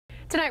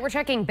Tonight, we're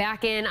checking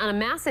back in on a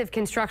massive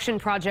construction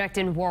project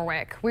in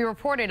Warwick. We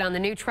reported on the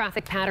new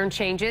traffic pattern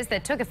changes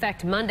that took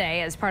effect Monday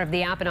as part of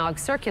the Apponaug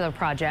Circular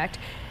Project.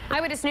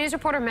 Eyewitness News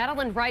reporter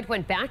Madeline Wright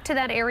went back to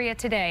that area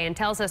today and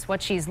tells us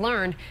what she's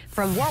learned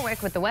from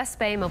Warwick with the West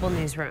Bay Mobile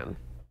Newsroom.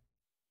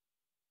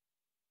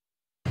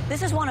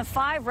 This is one of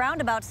 5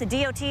 roundabouts the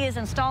DOT is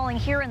installing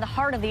here in the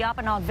heart of the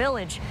Apponaug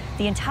village.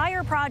 The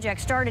entire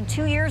project started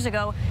 2 years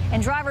ago,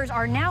 and drivers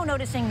are now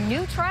noticing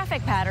new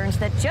traffic patterns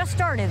that just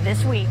started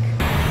this week.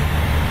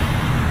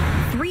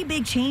 3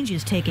 big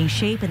changes taking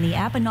shape in the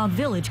Apponaug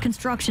Village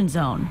construction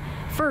zone.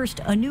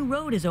 First, a new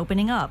road is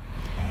opening up.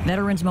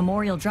 Veterans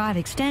Memorial Drive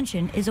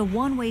Extension is a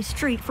one-way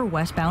street for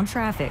westbound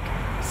traffic.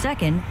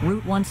 Second,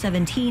 Route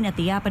 117 at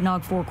the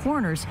Apponaug Four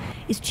Corners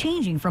is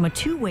changing from a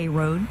 2-way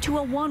road to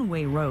a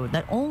 1-way road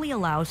that only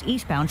allows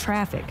eastbound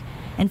traffic.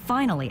 And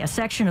finally, a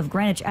section of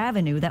Greenwich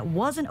Avenue that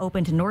wasn't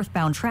open to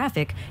northbound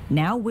traffic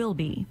now will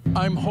be.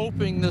 I'm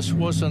hoping this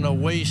wasn't a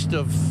waste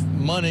of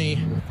money.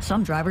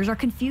 Some drivers are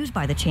confused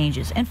by the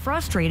changes and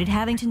frustrated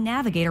having to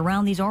navigate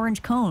around these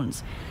orange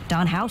cones.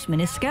 Don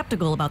Houseman is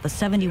skeptical about the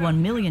 $71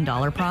 million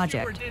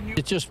project.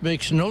 It just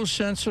makes no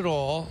sense at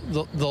all.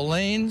 The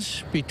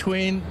lanes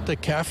between the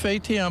Cafe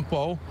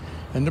Tiempo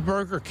and the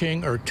Burger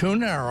King are too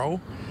narrow,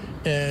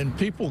 and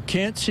people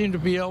can't seem to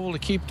be able to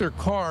keep their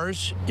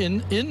cars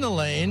in the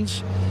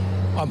lanes.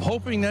 I'm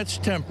hoping that's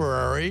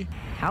temporary.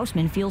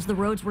 Houseman feels the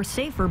roads were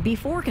safer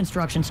before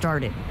construction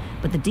started,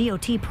 but the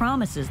DOT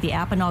promises the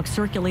Apponaug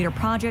Circulator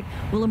project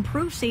will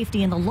improve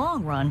safety in the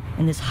long run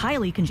in this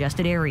highly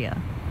congested area.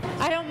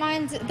 I don't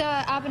mind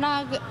the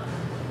Apponaug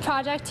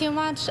project too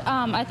much.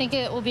 I think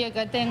it will be a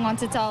good thing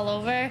once it's all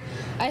over.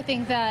 I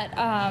think that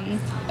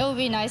it will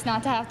be nice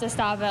not to have to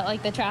stop at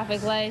like the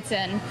traffic lights,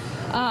 and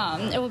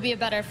it will be a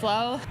better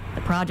flow.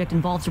 The project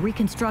involves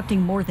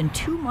reconstructing more than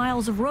 2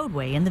 miles of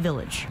roadway in the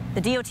village.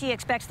 The DOT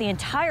expects the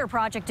entire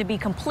project to be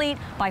complete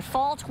by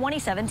fall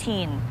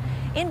 2017.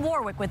 In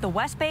Warwick with the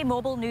West Bay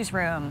Mobile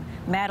Newsroom,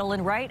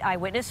 Madeline Wright,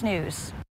 Eyewitness News.